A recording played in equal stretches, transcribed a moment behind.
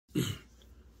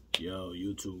Yo,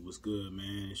 YouTube, what's good,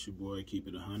 man? It's your boy, Keep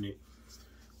It 100.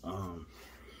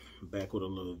 Back with a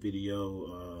little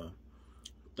video.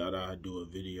 Thought I'd do a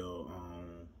video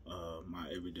on my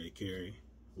everyday carry,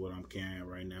 what I'm carrying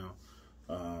right now.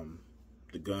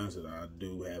 The guns that I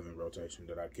do have in rotation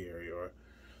that I carry, or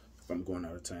if I'm going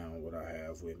out of town, what I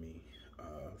have with me,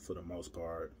 for the most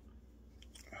part,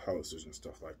 holsters and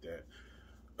stuff like that.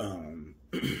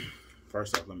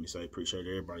 First off, let me say appreciate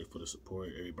everybody for the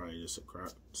support, everybody that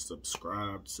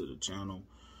subscribed to the channel.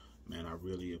 Man, I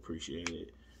really appreciate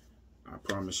it. I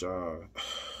promise y'all,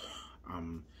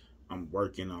 I'm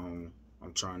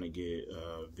trying to get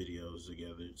videos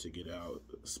together to get out,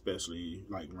 especially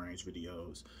like range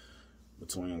videos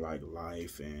between like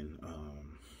life and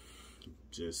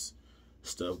just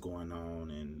stuff going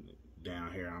on. And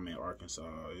down here, I'm in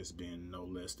Arkansas, it's been no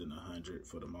less than 100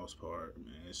 for the most part.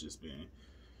 Man, it's just been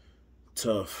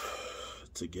tough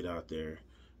to get out there,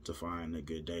 to find a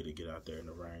good day to get out there in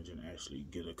the range and actually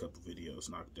get a couple videos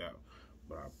knocked out.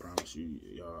 But I promise you,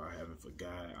 y'all, I haven't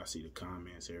forgot. I see the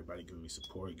comments, everybody giving me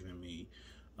support, giving me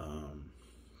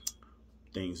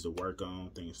things to work on,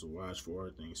 things to watch for,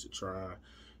 things to try,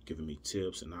 giving me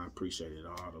tips, and I appreciate it.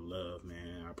 All the love,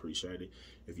 man. I appreciate it.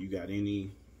 If you got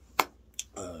any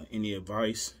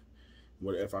advice,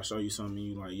 what if I show you something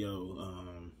you like,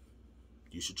 yo,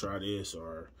 you should try this,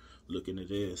 or look into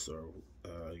this, or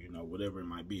you know, whatever it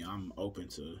might be, I'm open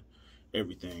to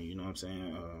everything. You know what I'm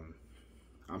saying?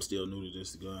 I'm still new to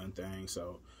this gun thing,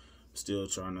 so still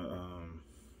trying to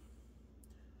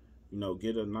you know,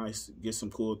 get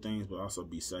some cool things, but also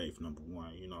be safe, number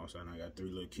one. You know what I'm saying? I got 3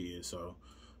 little kids, so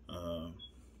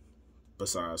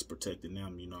besides protecting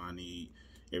them, you know, I need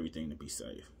everything to be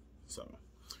safe. So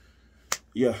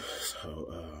yeah,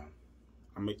 so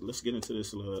let's get into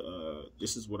this little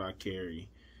this is what I carry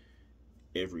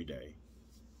every day.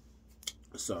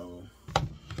 So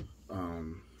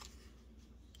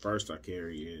first I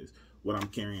carry is what I'm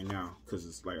carrying now, because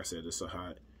it's like I said, it's so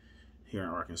hot here in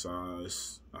Arkansas.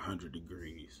 It's 100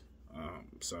 degrees.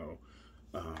 So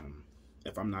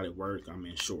if I'm not at work, I'm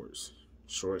in shorts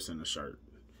and a shirt.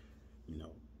 You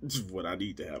know, this is what I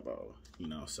need to have on. You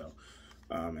know, so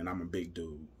and I'm a big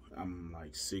dude. I'm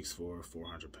like 6'4",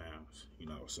 400 pounds. You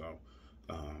know, so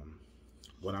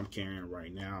what I'm carrying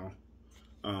right now,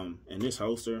 and this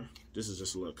holster, this is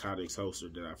just a little Codex holster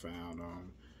that I found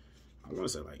on, I want to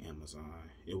say like Amazon.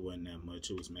 It wasn't that much.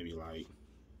 It was maybe like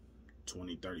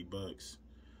 20-30 bucks,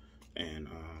 and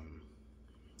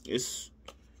it's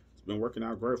been working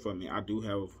out great for me. I do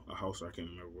have a holster. I can't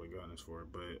remember what gun it's for,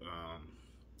 but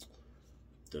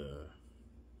the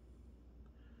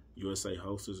USA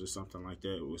holsters or something like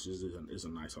that, which is a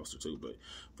nice holster too. But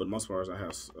for the most part, I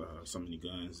have so many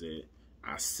guns that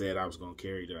I said I was gonna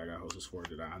carry that I got holsters for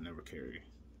that I never carry.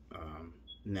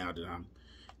 Now that I'm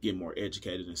getting more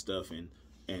educated and stuff, and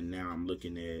now I'm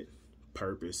looking at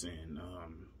purpose and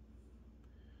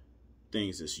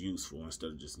things that's useful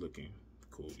instead of just looking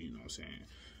cool, you know what I'm saying?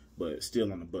 But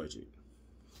still on a budget,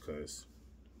 because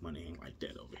money ain't like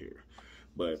that over here.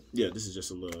 But yeah, this is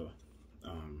just a little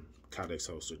Codex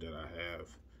holster that I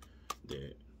have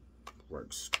that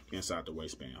works inside the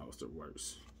waistband holster.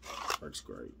 Works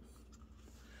great.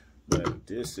 But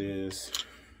this is,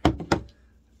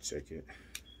 check it.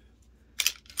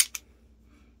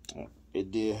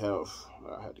 It did have,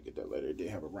 I had to get that later, it did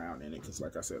have a round in it, because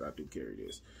like I said, I do carry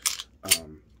this. I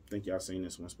think y'all seen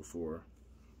this once before.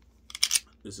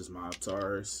 This is my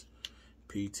Taurus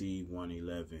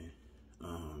PT-111.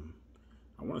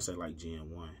 I want to say like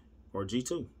GM1 or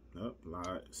G2. Nope,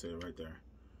 lied, said it right there.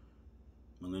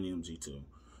 Millennium G2.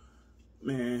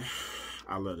 Man,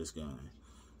 I love this gun.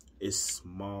 It's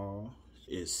small.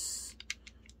 It's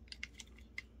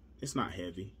not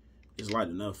heavy. It's light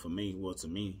enough for me, well, to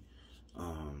me.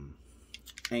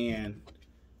 And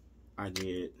I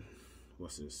get,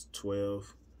 what's this,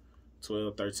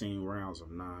 13 rounds of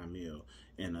 9mm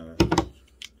in a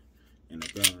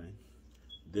gun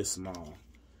this small.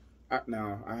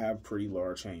 Now, I have pretty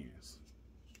large hands,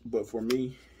 but for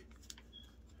me,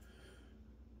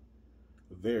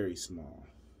 very small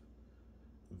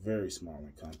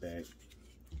and compact.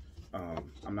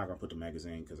 I'm not gonna put the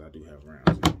magazine because I do have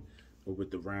rounds in. But with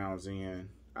the rounds in,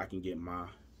 I can get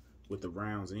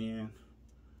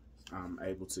I'm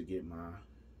able to get my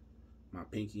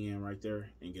pinky in right there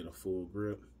and get a full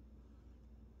grip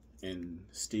and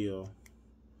still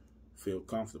feel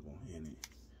comfortable in it.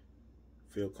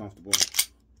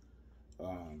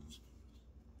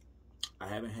 I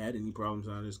haven't had any problems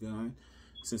on this gun.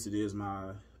 Since it is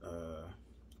my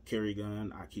carry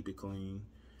gun, I keep it clean.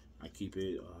 I keep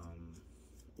it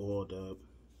oiled up.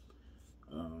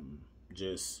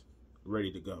 Just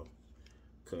ready to go,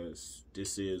 because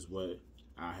this is what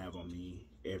I have on me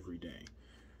every day.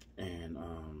 And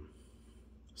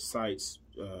sights,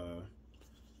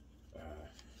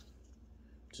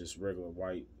 just regular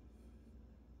white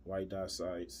dot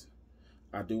sights.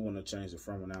 I do want to change the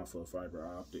front one out for a fiber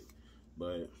optic,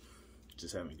 but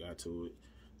just haven't got to it.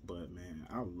 But man,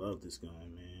 I love this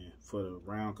gun, man, for the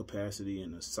round capacity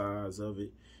and the size of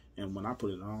it. And when I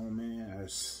put it on, man,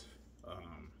 that's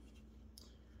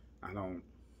I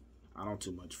don't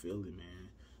too much feel it, man.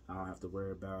 I don't have to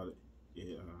worry about it.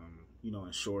 You know,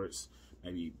 in shorts,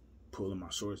 maybe pulling my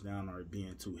shorts down or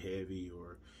being too heavy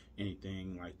or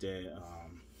anything like that.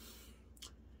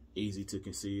 Easy to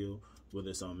conceal, whether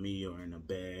it's on me or in a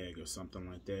bag or something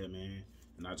like that, man.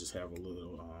 And I just have a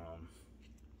little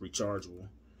rechargeable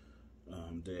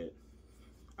that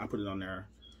I put it on there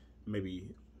maybe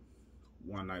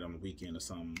one night on the weekend or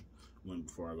something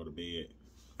before I go to bed,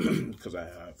 because I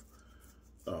have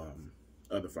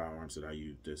other firearms that I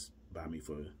use this by me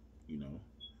for, you know,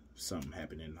 something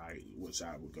happened at night, which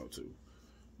I would go to.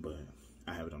 But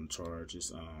I have it on the charge.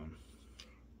 It's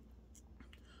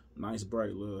nice,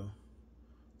 bright little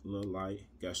light.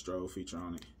 Got strobe feature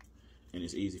on it, and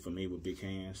it's easy for me with big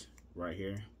hands. Right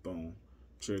here, boom,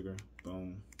 trigger,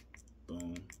 boom,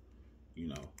 boom. You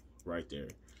know, right there.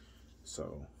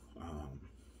 So,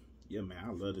 yeah, man,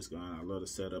 I love this gun. I love the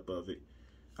setup of it.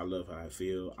 I love how I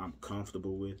feel. I'm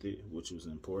comfortable with it, which was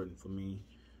important for me,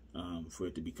 for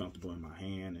it to be comfortable in my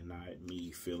hand and not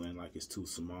me feeling like it's too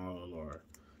small or,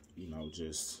 you know,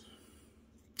 just,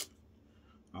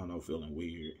 I don't know, feeling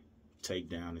weird.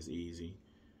 Takedown is easy.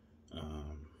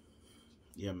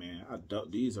 Yeah, man,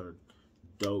 these are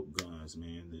dope guns,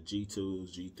 man. The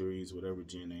G2s, G3s, whatever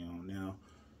gen they on now.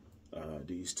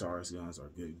 These Taurus guns are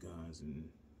good guns. And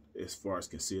as far as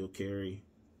concealed carry,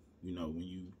 you know, when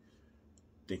you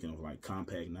thinking of like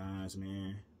compact nines,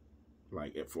 man,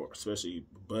 like especially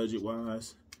budget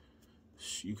wise,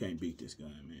 you can't beat this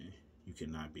gun, man. You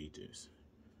cannot beat this.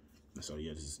 And so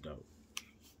yeah, this is dope.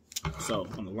 So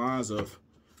on the lines of,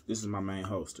 this is my main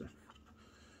holster.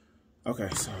 Okay,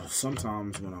 so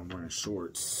sometimes when I'm wearing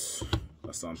shorts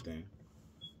or something,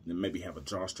 then maybe have a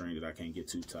drawstring that I can't get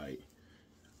too tight.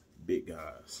 Big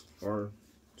guys or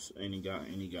any guy,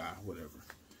 whatever.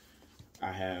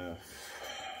 I have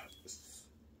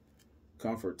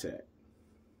Comfort Tech.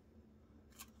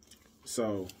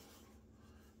 So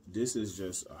this is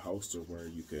just a holster where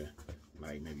you could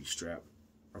like maybe strap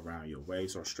around your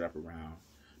waist or strap around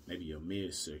maybe your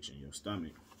midsection, your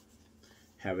stomach.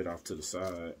 Have it off to the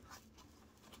side,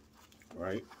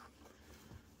 right?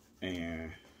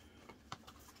 And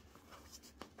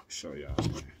show y'all.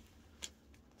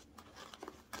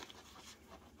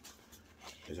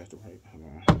 Is that the right? Hold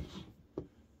on.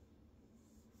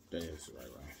 That is the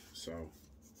right way. So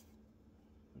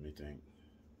let me think.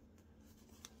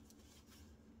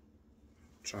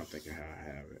 I'm trying to think of how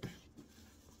I have it.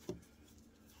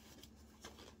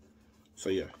 So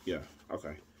yeah,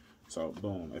 okay. So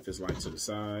boom, if it's like to the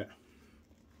side,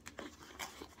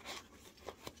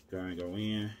 go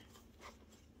in.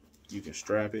 You can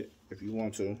strap it if you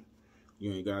want to.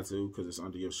 You ain't got to because it's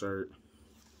under your shirt.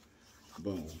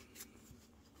 Boom.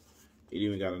 It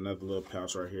even got another little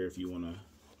pouch right here if you want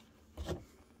to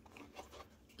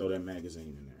throw that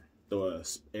magazine in there. Throw an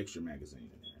extra magazine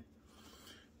in there.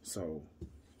 So,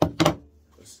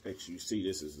 you see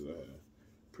this is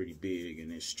pretty big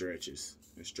and it stretches.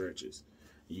 It stretches.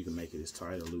 And you can make it as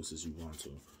tight or loose as you want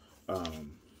to.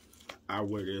 I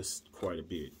wear this quite a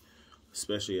bit,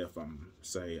 especially if I'm,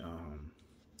 say,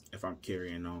 if I'm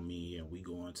carrying on me and we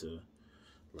going to,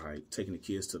 like, taking the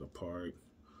kids to the park,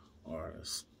 or,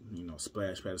 you know,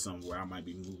 splash pad or something where I might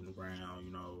be moving around,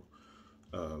 you know,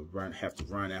 have to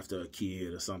run after a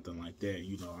kid or something like that.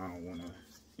 You know, I don't want to,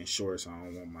 in shorts, I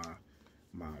don't want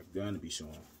my gun to be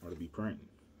showing or to be printing.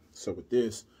 So with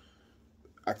this,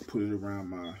 I can put it around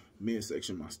my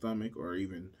midsection, my stomach, or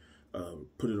even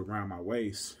put it around my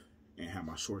waist and have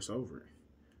my shorts over it,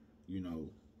 you know,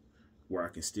 where I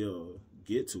can still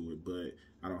get to it, but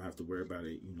I don't have to worry about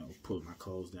it, you know, pulling my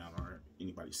clothes down or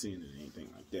anybody seeing it or anything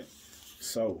like that.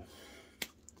 So,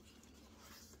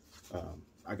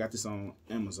 I got this on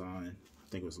Amazon. I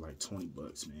think it was like 20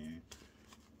 bucks, man.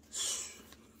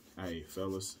 Hey,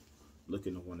 fellas, look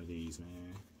into one of these,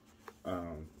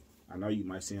 man. I know you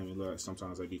might see them, look,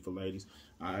 sometimes they be for ladies.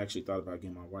 I actually thought about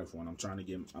getting my wife one. I'm gonna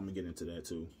get into that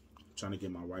too. I'm trying to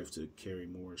get my wife to carry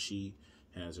more. She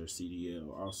has her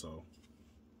CDL also.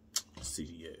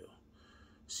 CDL.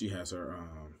 She has her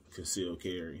concealed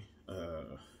carry,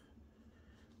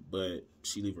 but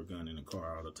she leave her gun in the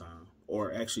car all the time.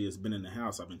 Or actually, it's been in the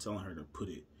house. I've been telling her to put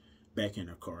it back in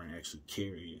her car and actually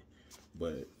carry it.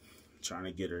 But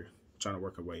trying to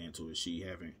work her way into it. She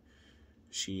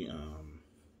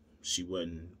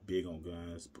wasn't big on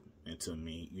guns until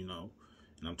me, you know,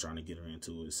 and I'm trying to get her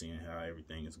into it, seeing how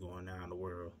everything is going now in the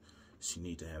world. She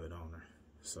need to have it on her.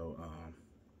 So,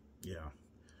 yeah,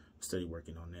 steady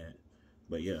working on that.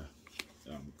 But yeah,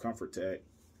 Comfort Tac,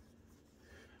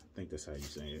 I think that's how you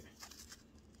say it.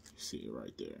 See it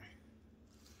right there.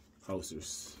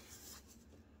 Holsters,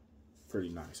 pretty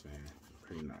nice, man.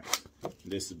 Pretty nice.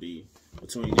 This would be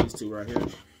between these two right here.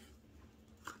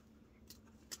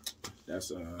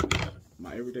 That's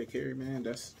my everyday carry, man.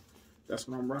 That's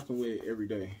what I'm rocking with every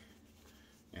day,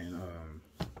 and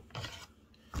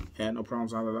had no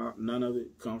problems out of it. None of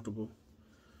it comfortable,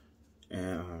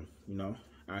 and you know,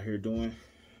 out here doing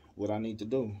what I need to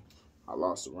do. I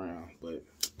lost a round, but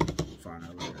find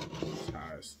out later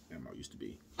how his ammo used to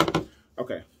be.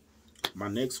 Okay, my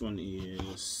next one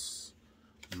is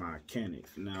my Canic.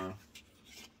 Now,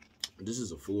 this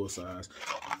is a full size.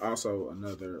 Also,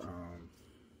 another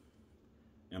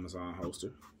Amazon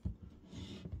holster.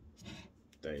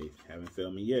 They haven't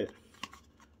failed me yet.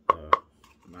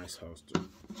 Nice holster.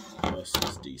 Plus,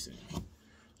 it's decent.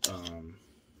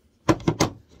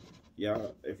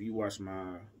 Y'all, if you watch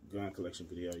my gun collection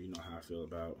video, you know how I feel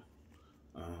about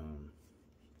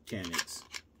Canics.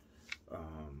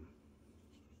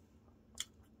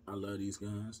 I love these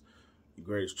guns. The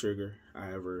greatest trigger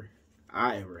I ever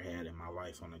had in my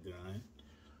life on a gun.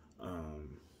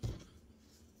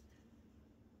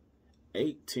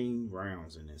 18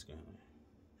 rounds in this gun.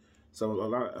 So a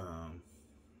lot.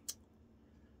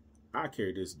 I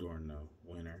carry this during the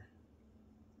winter.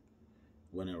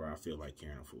 Whenever I feel like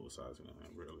carrying a full size gun,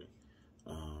 really.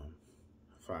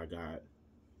 If I got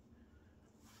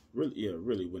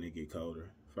really when it get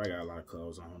colder. If I got a lot of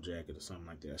clothes on, jacket or something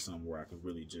like that, something where I can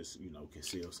really just, you know,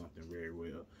 conceal something very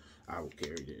well, I will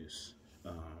carry this.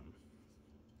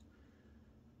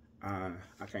 I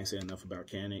can't say enough about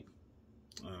Canic.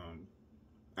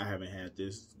 I haven't had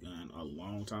this gun a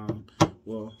long time.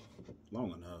 Well,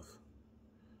 long enough.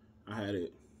 I had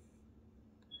it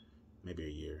maybe a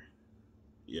year.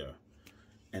 Yeah.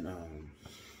 And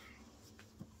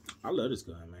I love this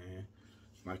gun, man.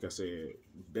 Like I said,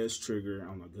 best trigger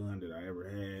on a gun that I ever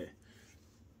had.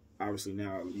 Obviously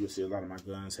now you'll see a lot of my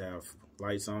guns have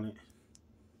lights on it.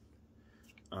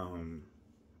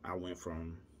 I went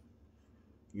from,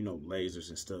 you know, lasers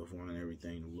and stuff, wanting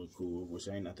everything to look cool, which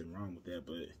ain't nothing wrong with that,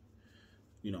 but,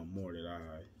 you know, more that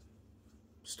I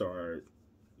started,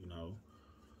 you know,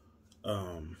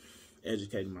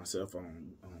 educating myself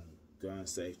on gun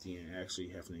safety and actually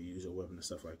having to use a weapon and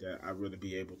stuff like that, I'd really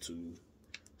be able to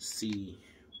see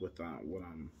what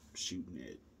I'm shooting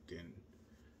at. Then,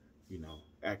 you know,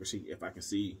 accuracy, if I can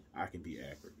see, I can be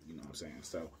accurate, you know what I'm saying?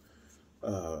 So,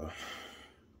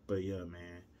 but yeah,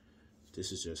 man,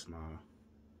 this is just my,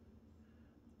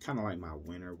 kind of like my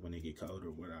winter when it get colder.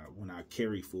 When I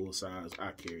carry full size,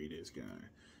 I carry this gun,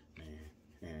 man.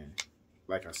 And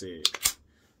like I said,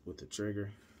 with the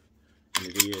trigger, and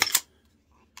it is,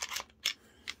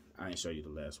 I ain't show you the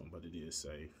last one, but it is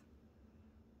safe.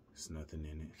 There's nothing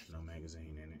in it, no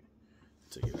magazine in it.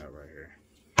 Take it out right here.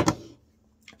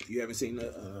 If you haven't seen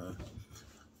the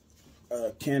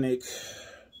Canic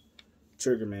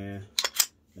trigger, man,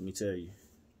 let me tell you.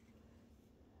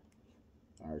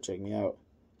 All right, check me out.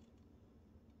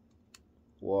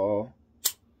 Wall,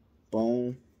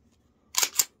 boom,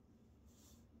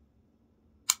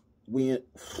 wind,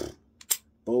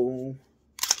 boom,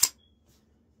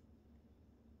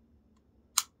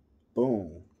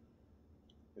 boom.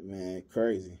 Man,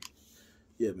 crazy.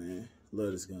 Yeah, man,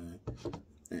 love this gun.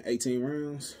 And 18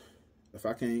 rounds. If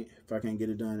I can't get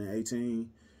it done in 18,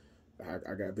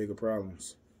 I got bigger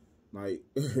problems. Like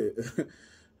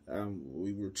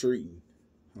we retreating.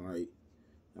 Like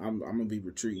I'm gonna be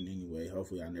retreating anyway.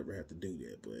 Hopefully I never have to do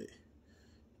that. But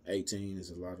 18 is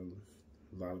a lot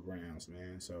of rounds,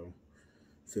 man. So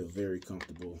feel very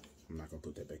comfortable. I'm not gonna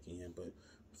put that back in, but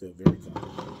feel very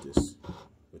comfortable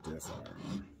with that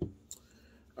firearm.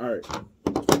 All right.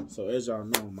 So as y'all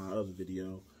know in my other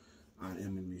video, I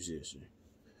am a musician.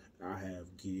 I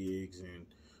have gigs and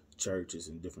churches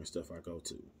and different stuff I go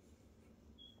to.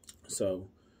 So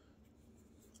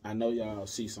I know y'all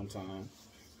see sometimes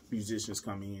musicians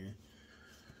come in,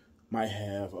 might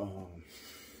have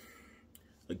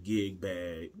a gig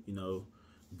bag, you know,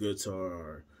 guitar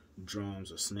or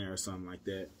drums or snare or something like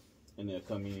that, and they'll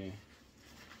come in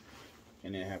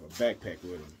and they have a backpack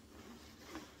with them.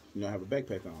 You know, have a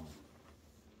backpack on.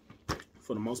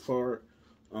 For the most part,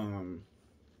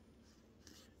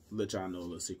 let y'all know a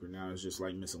little secret now. It's just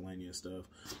like miscellaneous stuff.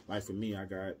 Like for me, I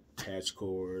got patch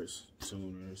cords,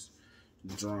 tuners,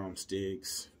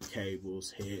 drumsticks,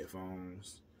 cables,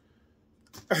 headphones,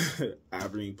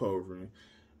 ivory povering,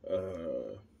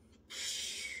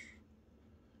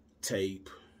 tape,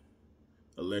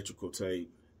 electrical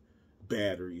tape,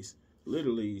 batteries.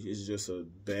 Literally, it's just a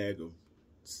bag of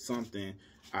something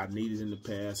I needed in the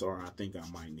past or I think I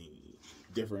might need.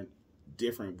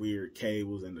 Different weird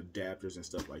cables and adapters and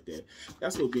stuff like that.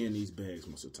 That's what be in these bags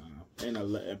most of the time.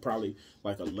 And probably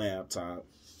like a laptop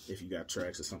if you got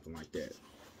tracks or something like that.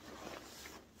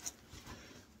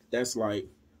 That's like,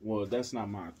 well, that's not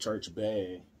my church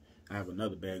bag. I have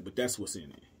another bag, but that's what's in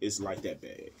it. It's like that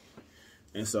bag.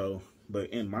 And so,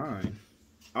 but in mine,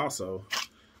 also,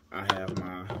 I have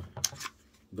my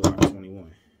Glock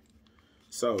 21.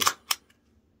 So,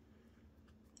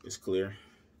 it's clear.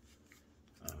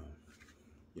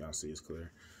 Y'all see it's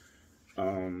clear.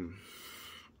 You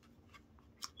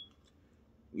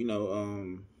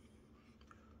know,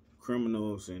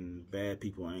 criminals and bad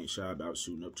people ain't shy about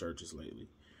shooting up churches lately.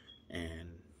 And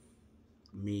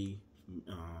me,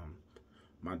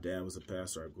 my dad was a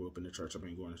pastor. I grew up in the church. I've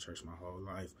been going to church my whole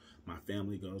life. My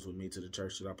family goes with me to the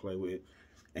church that I play with.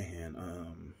 And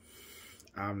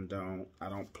I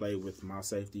don't play with my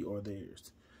safety or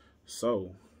theirs.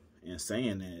 So, in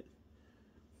saying that,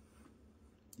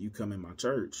 you come in my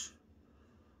church,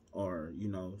 or, you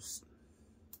know,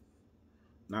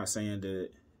 not saying that,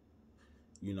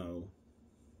 you know,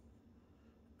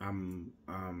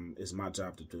 it's my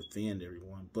job to defend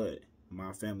everyone, but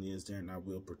my family is there and I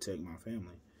will protect my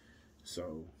family.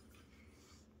 So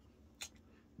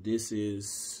this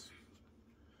is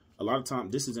a lot of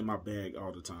time. This is in my bag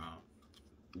all the time.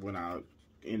 When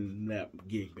in that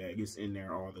gig bag, it's in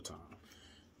there all the time.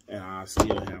 And I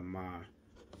still have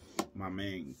my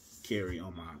main carry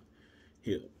on my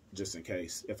hip, just in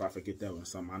case. If I forget that one,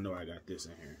 something, I know I got this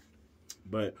in here.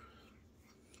 But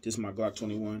this is my Glock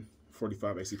 21,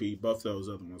 45 ACP. Both those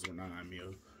other ones were 9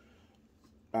 mil.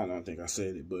 I don't think I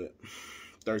said it, but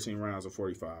 13 rounds of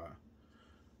 45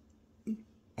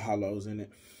 hollows in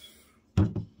it.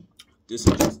 This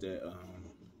is just that.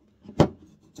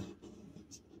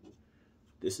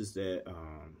 This is that.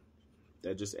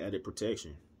 That just added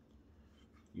protection.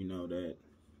 You know that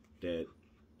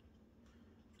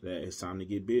it's time to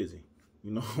get busy.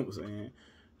 You know what I'm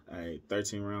saying?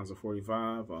 13 rounds of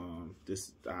 45.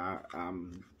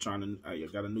 I'm trying to. I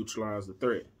got to neutralize the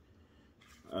threat.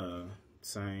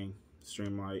 Same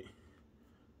streamlight,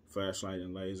 flashlight,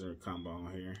 and laser combo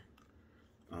on here.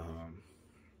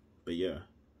 But yeah,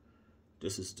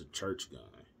 this is the church gun,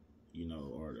 you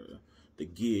know, or the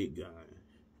gig gun,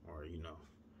 or, you know,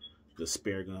 the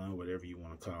spare gun, whatever you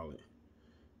want to call it.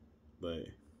 But,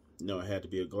 you know, it had to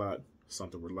be a Glock,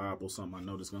 something reliable, something I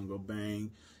know that's going to go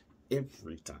bang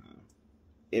every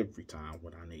time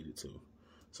when I need it to.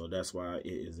 So that's why it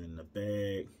is in the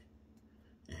bag.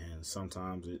 And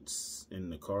sometimes it's in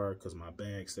the car because my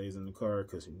bag stays in the car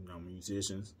because, you know,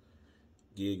 musicians,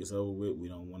 gig is over with. We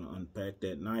don't want to unpack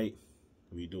that night.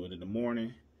 We do it in the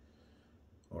morning.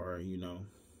 Or, you know,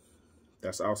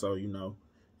 that's also, you know,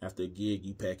 after a gig,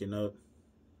 you packing up.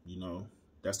 You know,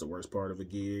 that's the worst part of a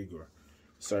gig or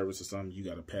service or something. You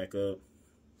got to pack up.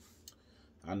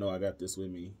 I know I got this with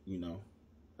me, you know.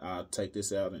 I'll take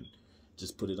this out and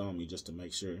just put it on me just to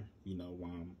make sure, you know,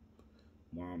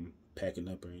 while I'm packing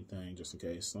up or anything, just in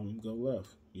case something go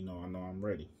left. You know, I know I'm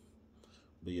ready.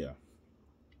 But yeah,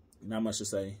 not much to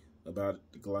say about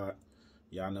the Glock.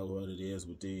 Y'all know what it is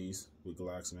with these, with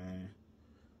Glocks, man.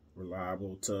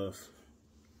 Reliable, tough,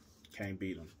 can't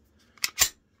beat them.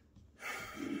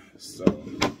 So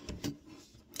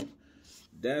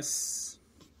that's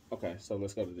okay. So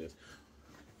let's go to this.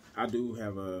 I do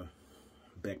have a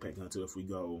backpack gun too. If we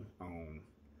go on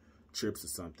trips or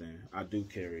something, I do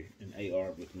carry an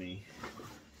AR with me,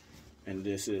 and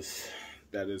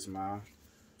that is my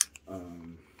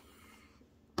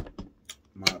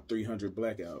my 300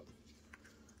 Blackout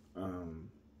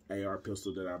AR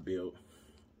pistol that I built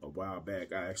a while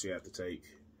back. I actually have to take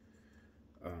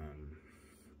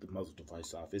the muzzle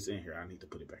device off. It's in here. I need to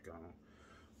put it back on.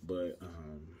 But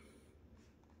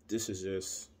this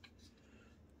is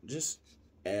just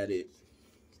added,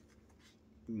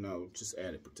 you know, just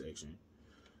added protection.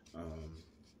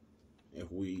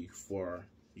 If we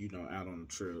you know, out on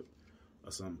a trip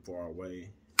or something far away,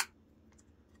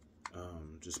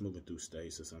 just moving through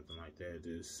states or something like that,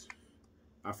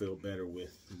 I feel better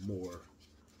with more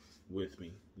with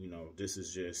me. You know, this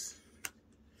is just,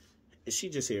 she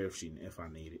just here if I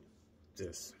need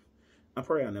it. I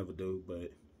pray I never do,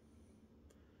 but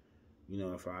you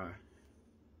know, if I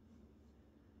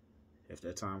if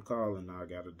that time calling, I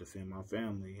gotta defend my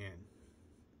family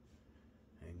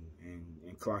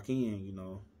and clock in, you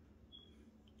know,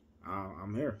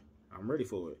 I'm here. I'm ready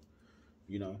for it.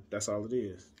 You know, that's all it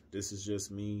is. This is just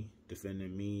me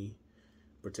defending me,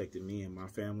 protecting me and my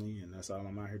family, and that's all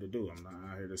I'm out here to do. I'm not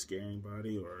out here to scare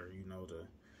anybody or, you know, to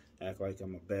act like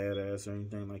I'm a badass or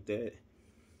anything like that.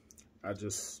 I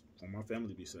just want my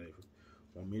family to be safe,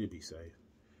 want me to be safe,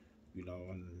 you know,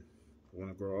 and want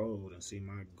to grow old and see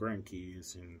my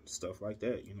grandkids and stuff like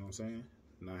that, you know what I'm saying?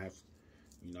 Not have,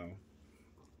 you know,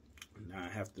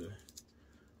 not have to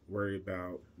worry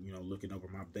about, you know, looking over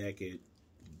my back at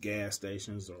gas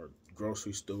stations or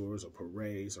grocery stores or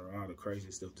parades or all the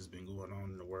crazy stuff that's been going on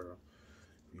in the world,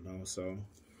 you know. So,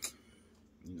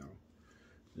 you know,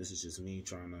 this is just me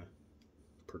trying to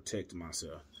protect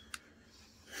myself.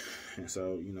 And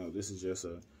so, you know, this is just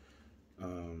a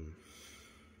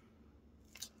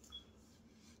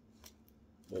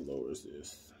what lower is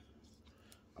this?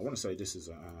 I want to say this is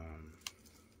a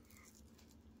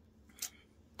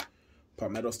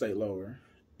Palmetto State lower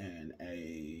and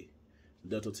a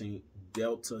Delta Team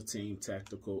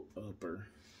Tactical upper.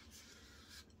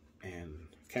 And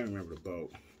can't remember the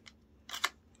boat.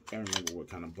 Can't remember what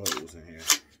kind of boat was in here.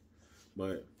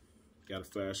 But got a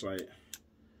flashlight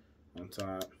on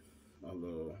top, a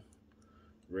little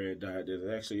red dot.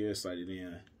 There actually is sighted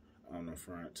in on the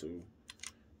front too.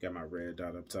 Got my red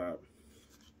dot up top.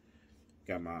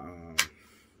 Got my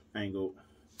angled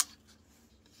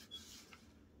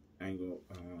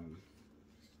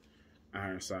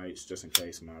iron sights just in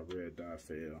case my red dot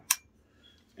fail.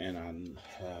 And I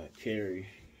carry.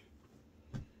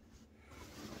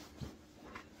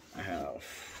 I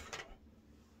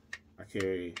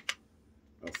carry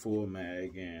a full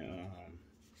mag and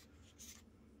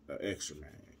an extra mag.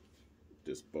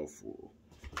 Just both full.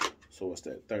 So what's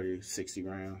that? 60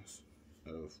 rounds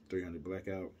of 300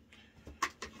 blackout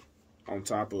on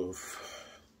top of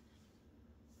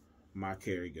my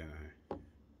carry gun.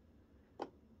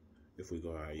 If we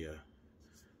go out, yeah,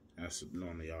 that's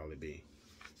normally all it be.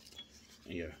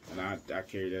 And yeah, and I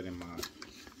carry that in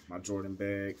my Jordan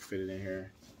bag, fit it in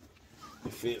here.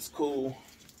 It fits cool,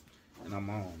 and I'm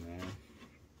on, man.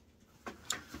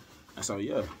 And so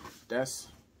yeah, that's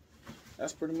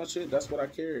pretty much it. That's what I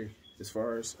carry. As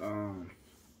far as none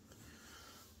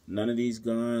of these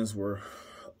guns were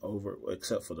over,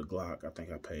 except for the Glock. I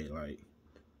think I paid like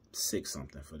 $6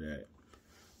 something for that.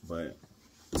 But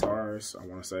TARs, I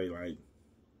want to say like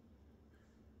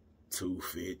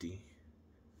 $250.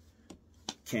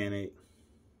 Canic,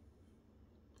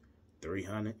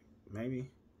 $300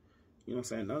 maybe. You know what I'm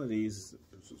saying? None of these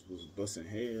was busting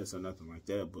heads or nothing like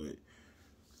that, but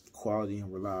quality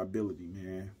and reliability,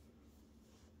 man,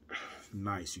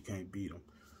 nice. You can't beat them.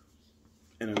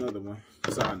 And another one,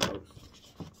 side note,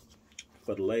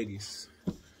 for the ladies,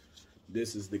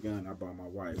 this is the gun I bought my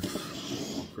wife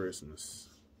on Christmas.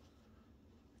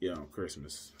 Yeah, on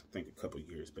Christmas. I think a couple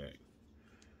years back.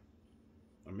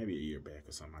 Or maybe a year back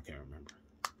or something. I can't remember.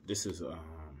 This is,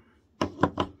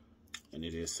 and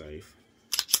it is safe.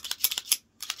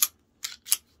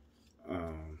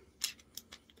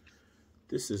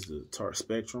 This is the TAR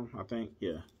Spectrum, I think.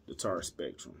 Yeah, the TAR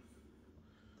Spectrum.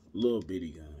 Little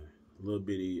bitty gun. Little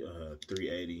bitty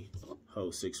 380.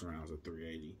 Holds 6 rounds of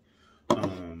 380.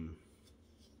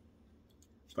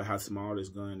 For how small this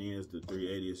gun is, the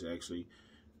 380 is actually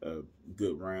a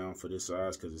good round for this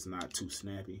size because it's not too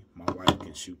snappy. My wife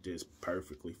can shoot this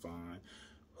perfectly fine.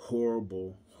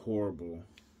 Horrible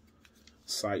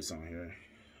sights on here.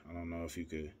 I don't know if you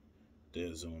could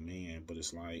zoom in, but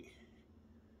it's like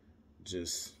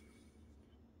just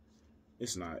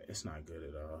it's not good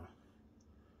at all.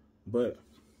 But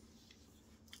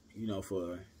you know,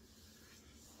 for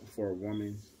a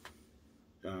woman,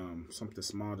 something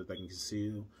small that they can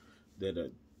conceal,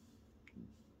 that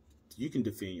you can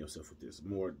defend yourself with this.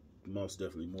 Most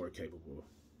definitely more capable.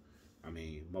 I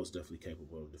mean, most definitely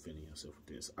capable of defending yourself with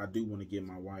this. I do want to give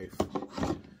my wife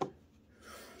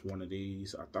one of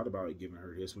these. I thought about giving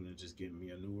her this one and just giving me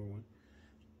a newer one,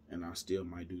 and I still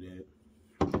might do that,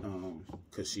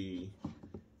 because she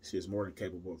is more than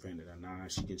capable of handling a 9.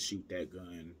 She can shoot that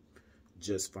gun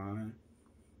just fine.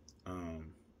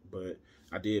 But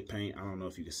I did paint. I don't know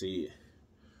if you can see it.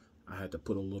 I had to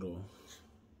put a little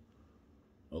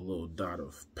dot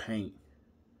of paint.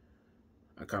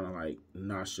 I kind of like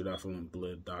notched it off a little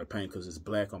blood dot of paint because it's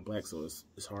black on black, so it's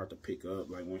hard to pick up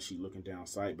like when she's looking down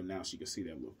sight. But now she can see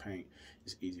that little paint.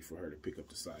 It's easy for her to pick up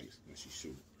the sights when she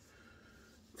shoot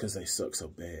because they suck so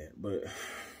bad. But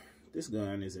this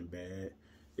gun isn't bad.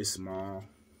 It's small,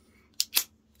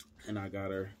 and I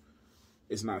got her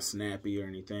It's not snappy or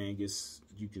anything.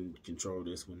 You can control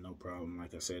this with no problem.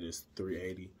 Like I said, it's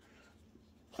 380.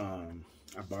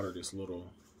 I bought her this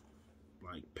little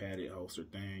like padded holster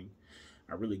thing.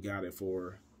 I really got it for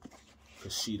her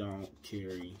because she don't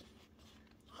carry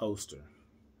holster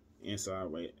inside,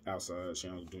 outside. She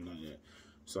don't do none of that.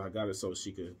 So I got it so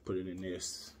she could put it in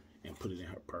this and put it in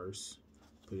her purse,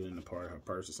 put it in the part of her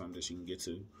purse or something that she can get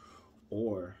to,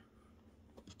 or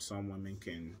some women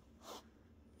can,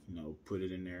 you know, put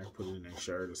it in there, put it in their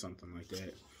shirt or something like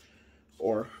that,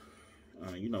 or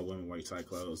you know, women wear tight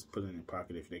clothes, put it in their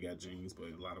pocket if they got jeans, but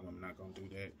a lot of women not gonna do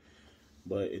that.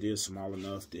 But it is small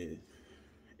enough that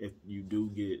if you do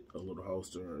get a little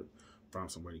holster or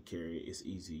find somewhere to carry it, it's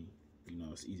easy. You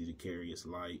know, it's easy to carry. It's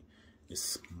light. It's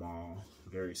small,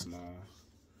 very small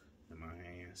in my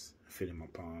hands. Fit in my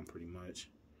palm pretty much.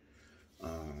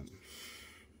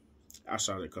 I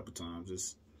shot it a couple times.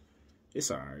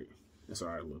 It's alright. It's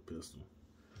alright, little pistol.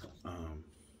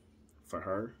 For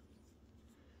her,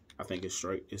 I think it's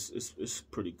straight. It's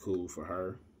pretty cool for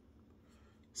her.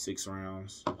 6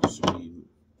 rounds should be,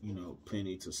 you know,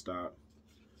 plenty to stop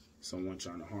someone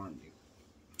trying to harm you,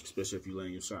 especially if you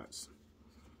land your shots.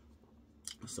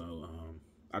 So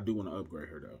I do want to upgrade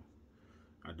her though.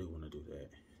 I do want to do that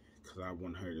because I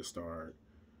want her to start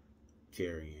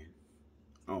carrying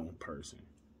on person,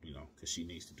 you know, because she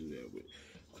needs to do that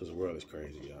because the world is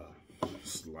crazy, y'all.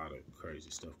 There's a lot of crazy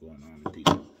stuff going on and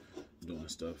people doing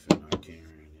stuff and not caring,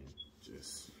 and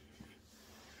just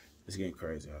it's getting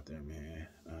crazy out there, man.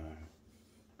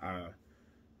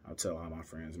 I'll tell all my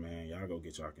friends, man, y'all go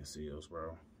get y'all conceals,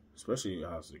 bro. Especially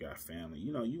y'all that got family.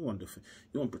 You know, you want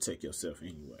to protect yourself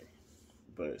anyway.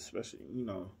 But especially, you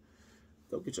know,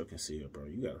 go get your conceal, bro.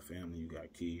 You got a family, you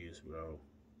got kids, bro.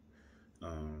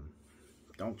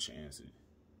 Don't chance it.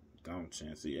 Don't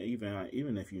chance it.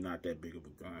 Even if you're not that big of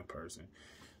a gun person,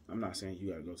 I'm not saying you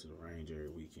gotta go to the range every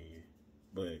weekend.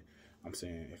 But I'm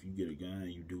saying if you get a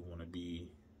gun, you do want to be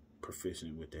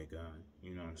proficient with that gun.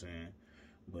 You know what I'm saying?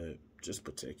 But just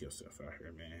protect yourself out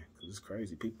here, man, because it's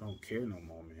crazy. People don't care no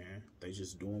more, man. They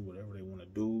just doing whatever they want to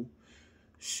do,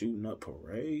 shooting up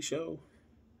parade show.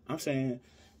 I'm saying,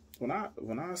 when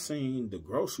I seen the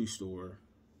grocery store,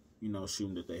 you know,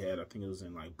 shooting that they had, I think it was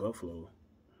in like Buffalo.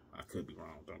 I could be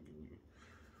wrong, don't get me.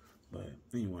 But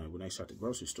anyway, when they shot the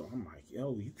grocery store, I'm like,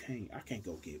 yo, I can't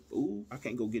go get food. I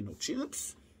can't go get no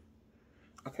chips.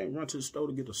 I can't run to the store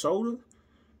to get a soda,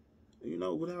 you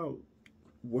know, without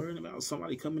worrying about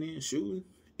somebody coming in and shooting.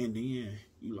 And then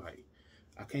you like,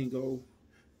 I can't go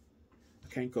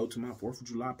to my 4th of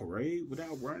July parade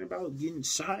without worrying about getting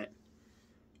shot.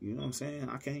 You know what I'm saying?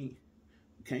 I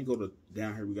can't go to,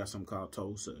 down here we got something called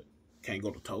Toe Suck. Can't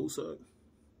go to Toe Suck.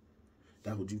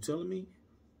 That's what you telling me?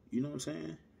 You know what I'm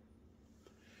saying?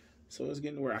 So it's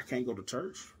getting to where I can't go to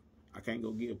church. I can't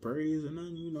go get praise or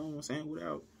nothing, you know what I'm saying,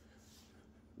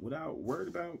 without worried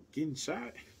about getting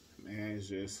shot. Man, it's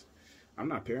just, I'm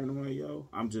not paranoid, yo.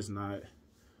 I'm just not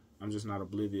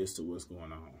oblivious to what's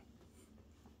going on.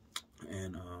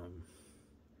 And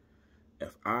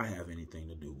if I have anything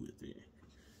to do with it,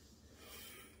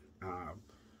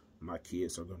 my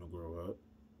kids are gonna grow up,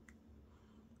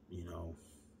 you know,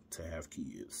 to have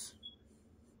kids,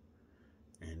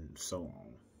 and so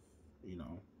on. You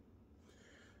know,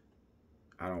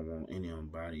 I don't want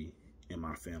anybody in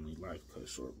my family life cut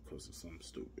short because of something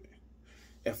stupid.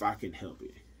 If I can help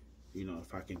it, you know,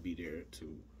 if I can be there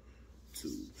to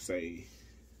say,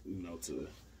 you know,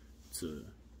 to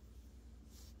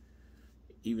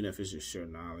even if it's just share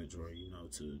knowledge or, you know,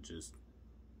 to just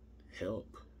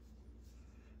help,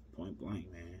 point blank,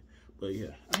 man. But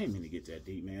yeah, I ain't mean to get that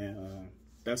deep, man.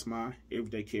 That's my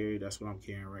everyday carry. That's what I'm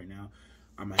carrying right now.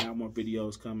 I'm gonna have more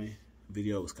videos coming.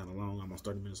 Video was kind of long, almost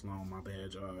 30 minutes long. My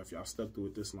bad, y'all. If y'all stuck through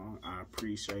it this long, I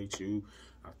appreciate you.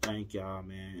 I thank y'all,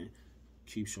 man.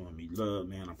 Keep showing me love,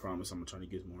 man. I promise I'm gonna try to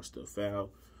get more stuff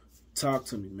out. Talk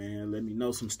to me, man. Let me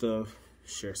know some stuff.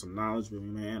 Share some knowledge with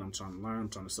me, man. I'm trying to learn. I'm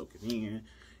trying to soak it in.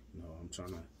 You know, I'm trying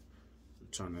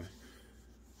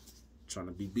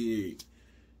to be big.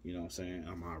 You know what I'm saying?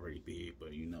 I'm already big,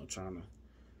 but you know, trying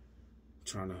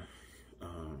to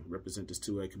represent this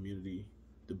 2A community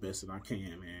the best that I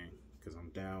can, man. Because I'm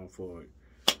down for it.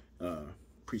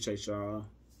 Appreciate y'all.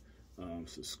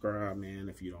 Subscribe, man,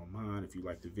 if you don't mind, if you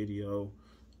like the video.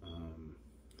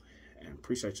 And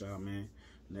appreciate y'all, man.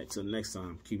 Till next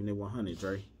time, keeping it 100,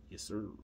 Dre. Yes, sir.